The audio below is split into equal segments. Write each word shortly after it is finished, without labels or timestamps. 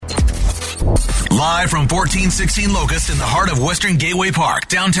Live from 1416 Locust in the heart of Western Gateway Park,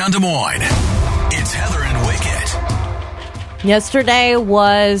 downtown Des Moines. It's Heather and Wicket. Yesterday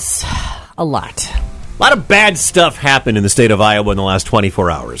was a lot. A lot of bad stuff happened in the state of Iowa in the last 24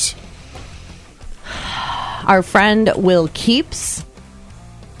 hours. Our friend Will Keeps,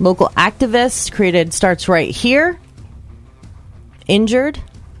 local activist, created Starts Right Here, injured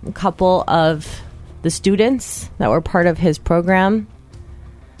a couple of the students that were part of his program.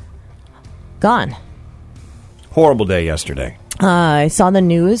 Gone. Horrible day yesterday. I saw the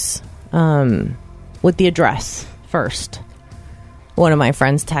news with the address first. One of my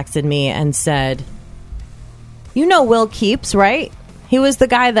friends texted me and said, "You know Will Keeps, right? He was the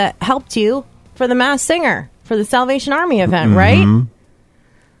guy that helped you for the Masked Singer, for the Salvation Army event, right?"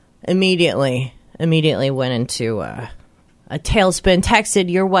 Immediately went into a tailspin. Texted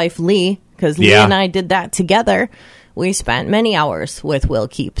your wife, Lee, because Lee and I did that together. We spent many hours with Will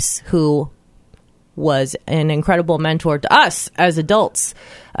Keeps, who was an incredible mentor to us as adults.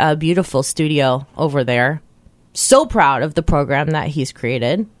 A beautiful studio over there. So proud of the program that he's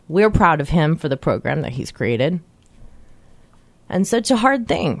created. We're proud of him for the program that he's created. And such a hard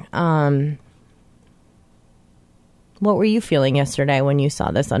thing. What were you feeling yesterday when you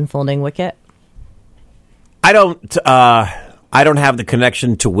saw this unfolding, Wicket? I don't have the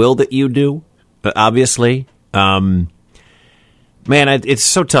connection to Will that you do, but obviously. Man, it's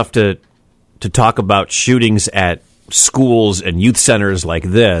so tough to talk about shootings at schools and youth centers like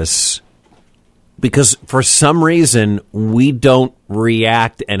this because for some reason we don't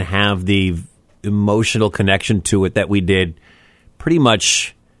react and have the emotional connection to it that we did pretty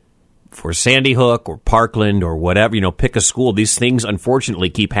much for Sandy Hook or Parkland or whatever. You know, pick a school. These things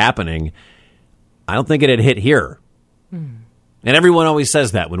unfortunately keep happening. I don't think it had hit here. And everyone always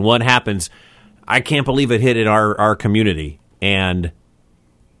says that when one happens. I can't believe it hit in our community. And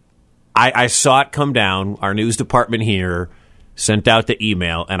I saw it come down. Our news department here sent out the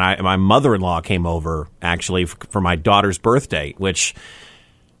email, and my mother-in-law came over, actually, for my daughter's birthday, which,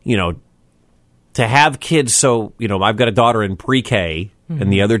 you know, to have kids, so, you know, I've got a daughter in pre-K,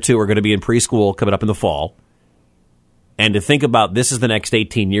 and the other two are going to be in preschool coming up in the fall. And to think about this is the next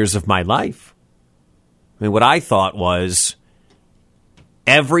 18 years of my life. I mean, what I thought was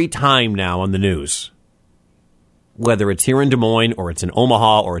every time now on the news, whether it's here in Des Moines or it's in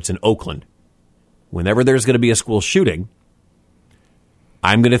Omaha or it's in Oakland, whenever there's going to be a school shooting,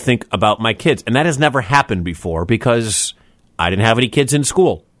 I'm going to think about my kids. And that has never happened before because I didn't have any kids in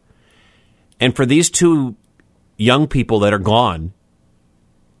school. And for these two young people that are gone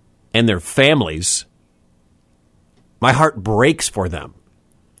and their families, my heart breaks for them.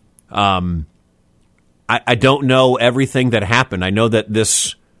 I don't know everything that happened. I know that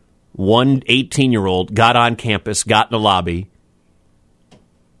this one 18-year-old got on campus, got in the lobby.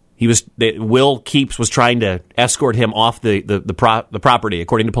 Will Keeps was trying to escort him off the property,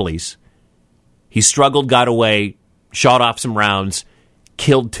 according to police. He struggled, got away, shot off some rounds,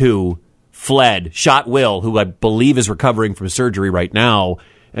 killed two, fled, shot Will, who I believe is recovering from surgery right now,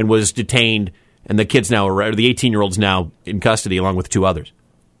 and was detained. And the 18-year-old's now in custody along with two others.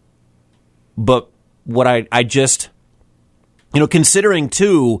 But what I just, you know, considering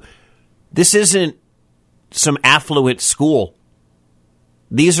too, this isn't some affluent school.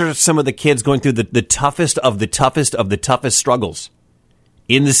 These are some of the kids going through the toughest of the toughest of the toughest struggles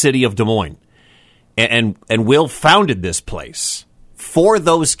in the city of Des Moines. And Will founded this place for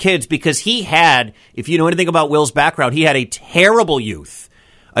those kids because he had, if you know anything about Will's background, he had a terrible youth,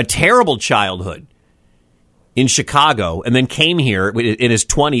 a terrible childhood in Chicago, and then came here in his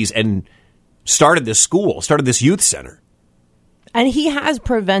 20s and started this school, started this youth center. And he has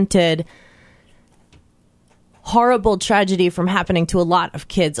prevented horrible tragedy from happening to a lot of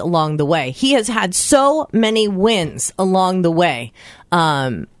kids along the way. He has had so many wins along the way.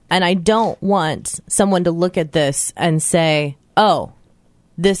 And I don't want someone to look at this and say, oh,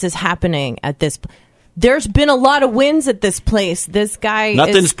 this is happening at this. There's been a lot of wins at this place. This guy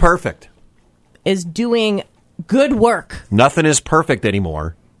Nothing's perfect. Is doing good work. Nothing is perfect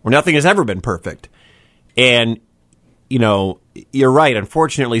anymore. Or nothing has ever been perfect. And, you know, you're right.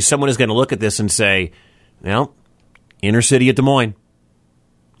 Unfortunately, someone is going to look at this and say, well, inner city of Des Moines.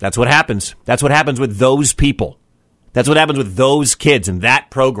 That's what happens. That's what happens with those people. That's what happens with those kids in that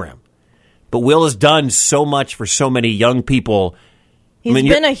program. But Will has done so much for so many young people. He's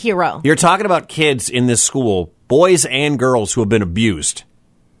been a hero. You're talking about kids in this school, boys and girls who have been abused.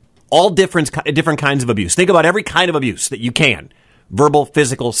 All different kinds of abuse. Think about every kind of abuse that you can. Verbal,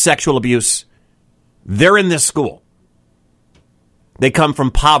 physical, sexual abuse. They're in this school. They come from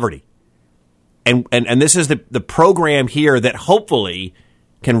poverty. And this is the program here that hopefully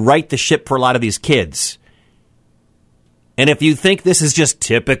can right the ship for a lot of these kids. And if you think this is just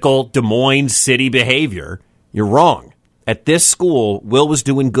typical Des Moines city behavior, you're wrong. At this school, Will was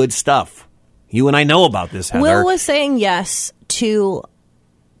doing good stuff. You and I know about this, Heather. Will was saying yes to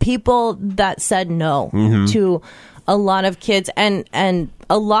people that said no to a lot of kids. And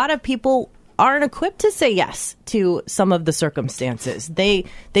a lot of people aren't equipped to say yes to some of the circumstances. They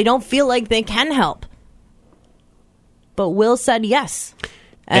don't feel like they can help. But Will said yes.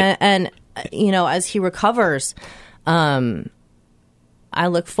 And you know, as he recovers, I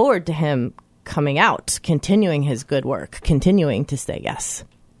look forward to him coming out, continuing his good work, continuing to say yes.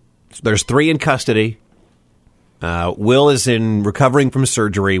 There's 3 in custody. Will is recovering from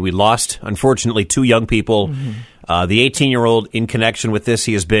surgery. We lost, unfortunately, 2 young people. The 18-year-old, in connection with this,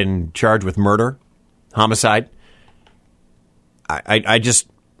 he has been charged with murder, homicide.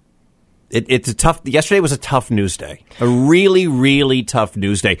 It's a tough. Yesterday was a tough news day. A really, really tough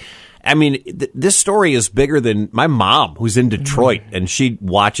news day. I mean, this story is bigger than my mom, who's in Detroit, and she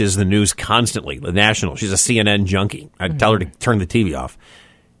watches the news constantly, the national. She's a CNN junkie. I tell her to turn the TV off.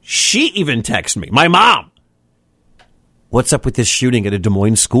 She even texts me, my mom, what's up with this shooting at a Des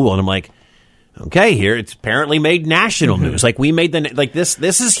Moines school? And I'm like, okay, here, it's apparently made national news. Like, we made this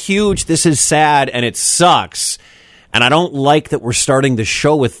is huge, this is sad, and it sucks. And I don't like that we're starting the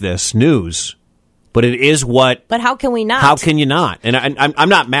show with this news. But it is what... But how can we not? How can you not? And I'm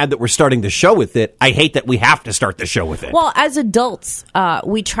not mad that we're starting the show with it. I hate that we have to start the show with it. Well, as adults,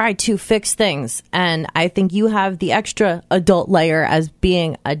 we try to fix things. And I think you have the extra adult layer as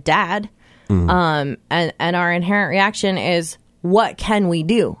being a dad. And our inherent reaction is, what can we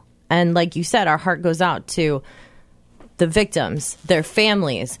do? And like you said, our heart goes out to the victims, their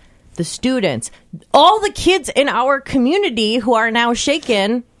families, the students, all the kids in our community who are now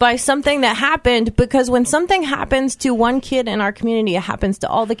shaken by something that happened, because when something happens to one kid in our community, it happens to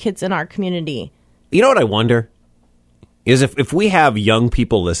all the kids in our community. You know what I wonder is if we have young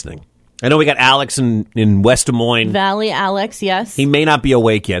people listening. I know we got Alex in West Des Moines. Valley Alex, yes. He may not be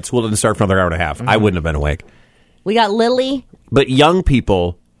awake yet. School didn't start for another hour and a half. I wouldn't have been awake. We got Lily. But young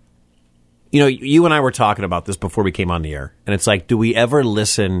people, you know, you and I were talking about this before we came on the air. And it's like, do we ever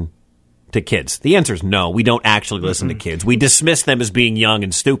listen to kids? The answer is no. We don't actually listen to kids. We dismiss them as being young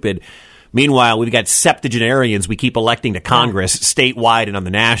and stupid. Meanwhile, we've got septuagenarians we keep electing to Congress statewide and on the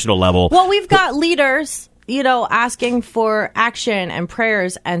national level. Well, we've got leaders, you know, asking for action and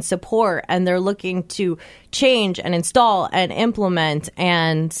prayers and support, and they're looking to change and install and implement.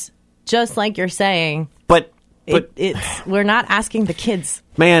 And just like you're saying, but we're not asking the kids.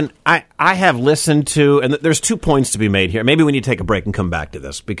 Man, I have listened to, and there's 2 points to be made here. Maybe we need to take a break and come back to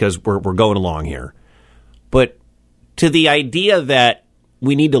this because we're going along here. But to the idea that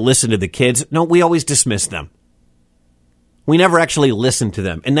we need to listen to the kids, no, we always dismiss them. We never actually listen to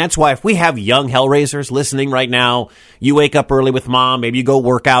them. And that's why if we have young Hellraisers listening right now, you wake up early with mom, maybe you go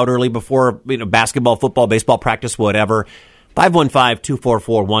work out early before, you know, basketball, football, baseball practice, whatever.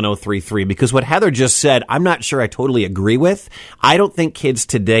 515-244-1033, because what Heather just said, I'm not sure I totally agree with. I don't think kids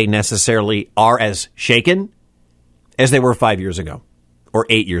today necessarily are as shaken as they were 5 years ago, or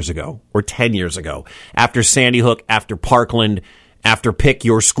 8 years ago, or 10 years ago. After Sandy Hook, after Parkland, after Pick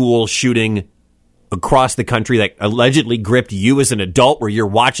Your School shooting across the country that allegedly gripped you as an adult, where you're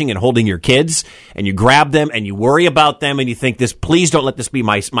watching and holding your kids, and you grab them, and you worry about them, and you think, please don't let this be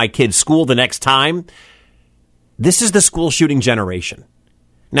my kid's school the next time. This is the school shooting generation.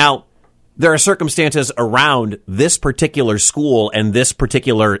 Now, there are circumstances around this particular school and this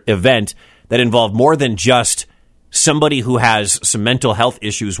particular event that involve more than just somebody who has some mental health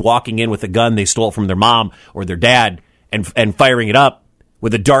issues walking in with a gun they stole from their mom or their dad and firing it up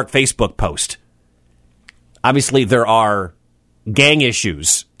with a dark Facebook post. Obviously, there are gang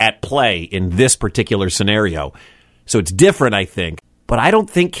issues at play in this particular scenario. So it's different, I think. But I don't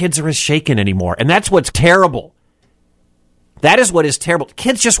think kids are as shaken anymore. And that's what's terrible. That is what is terrible.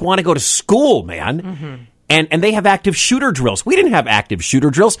 Kids just want to go to school, man. And they have active shooter drills. We didn't have active shooter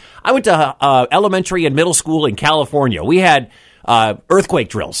drills. I went to elementary and middle school in California. We had earthquake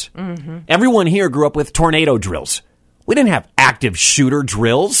drills. Everyone here grew up with tornado drills. We didn't have active shooter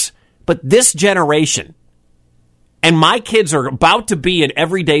drills. But this generation, and my kids are about to be in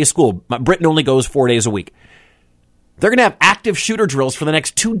everyday school. Britain only goes 4 days a week. They're going to have active shooter drills for the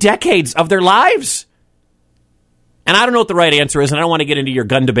next 2 decades of their lives. And I don't know what the right answer is, and I don't want to get into your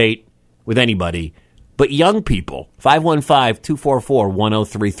gun debate with anybody. But young people,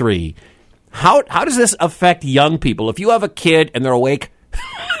 515-244-1033, how does this affect young people? If you have a kid and they're awake,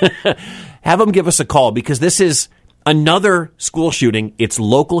 have them give us a call, because this is another school shooting. It's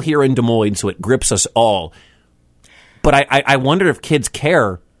local here in Des Moines, so it grips us all. But I wonder if kids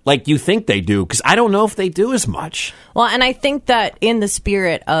care like you think they do, because I don't know if they do as much. Well, and I think that in the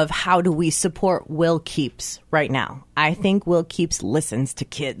spirit of how do we support Will Keeps right now, I think Will Keeps listens to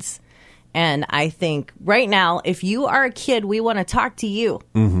kids. And I think right now, if you are a kid, we want to talk to you.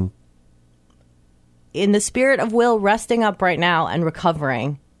 Mm-hmm. In the spirit of Will resting up right now and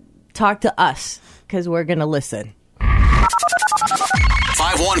recovering, talk to us, because we're going to listen.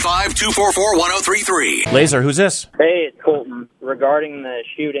 515-244-1033. Laser, who's this? Hey, it's Colton. Regarding the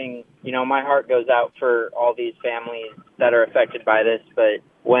shooting, my heart goes out for all these families that are affected by this. But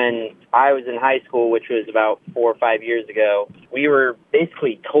when I was in high school, which was about 4 or 5 years ago, we were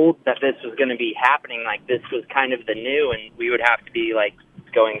basically told that this was going to be happening. Like, this was kind of the new, and we would have to be, like,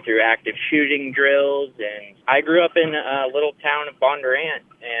 going through active shooting drills. And I grew up in a little town of Bondurant,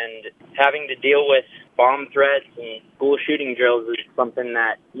 and having to deal with bomb threats and school shooting drills is something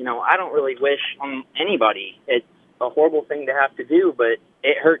that, I don't really wish on anybody. It's a horrible thing to have to do, but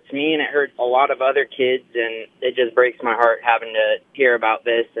it hurts me and it hurts a lot of other kids, and it just breaks my heart having to hear about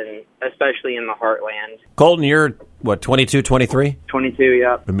this, and especially in the heartland. Colton, you're, 22, 23? 22,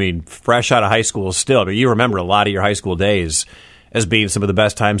 yep. I mean, fresh out of high school still, but you remember a lot of your high school days as being some of the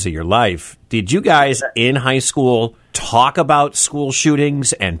best times of your life. Did you guys in high school talk about school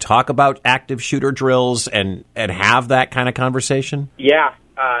shootings and talk about active shooter drills and have that kind of conversation? Yeah,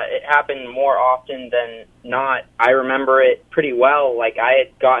 it happened more often than not. I remember it pretty well. Like, I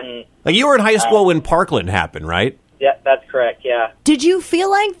had gotten... Like, you were in high school when Parkland happened, right? Yeah, that's correct, yeah. Did you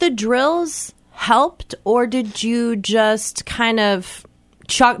feel like the drills helped, or did you just kind of...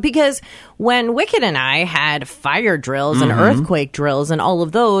 Because when Wicked and I had fire drills and earthquake drills and all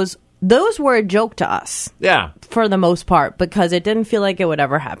of those were a joke to us. Yeah. For the most part, because it didn't feel like it would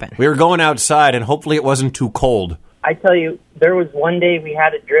ever happen. We were going outside, and hopefully it wasn't too cold. I tell you, there was one day we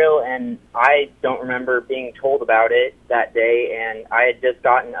had a drill, and I don't remember being told about it that day, and I had just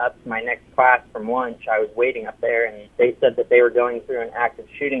gotten up to my next class from lunch. I was waiting up there, and they said that they were going through an active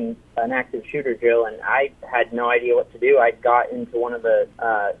shooter drill, and I had no idea what to do. I got into one of the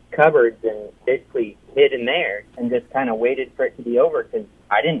cupboards and basically hid in there and just kind of waited for it to be over, because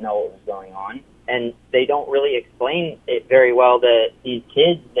I didn't know what was going on. And they don't really explain it very well to these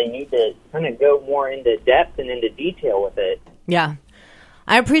kids. They need to kind of go more into depth and into detail with it. Yeah.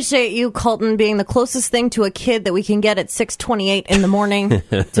 I appreciate you, Colton, being the closest thing to a kid that we can get at 6:28 in the morning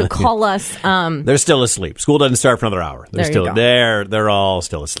to call us. They're still asleep. School doesn't start for another hour. They're still there. They're all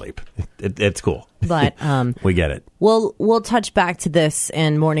still asleep. It's cool. But we get it. We'll touch back to this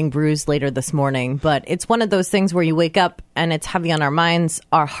in Morning Brews later this morning. But it's one of those things where you wake up and it's heavy on our minds.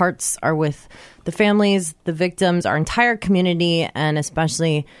 Our hearts are with the families, the victims, our entire community, and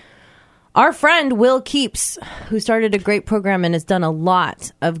especially our friend Will Keeps, who started a great program and has done a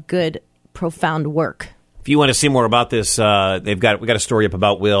lot of good, profound work. If you want to see more about this, we got a story up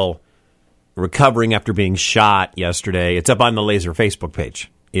about Will recovering after being shot yesterday. It's up on the Laser Facebook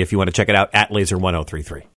page if you want to check it out, at Laser1033.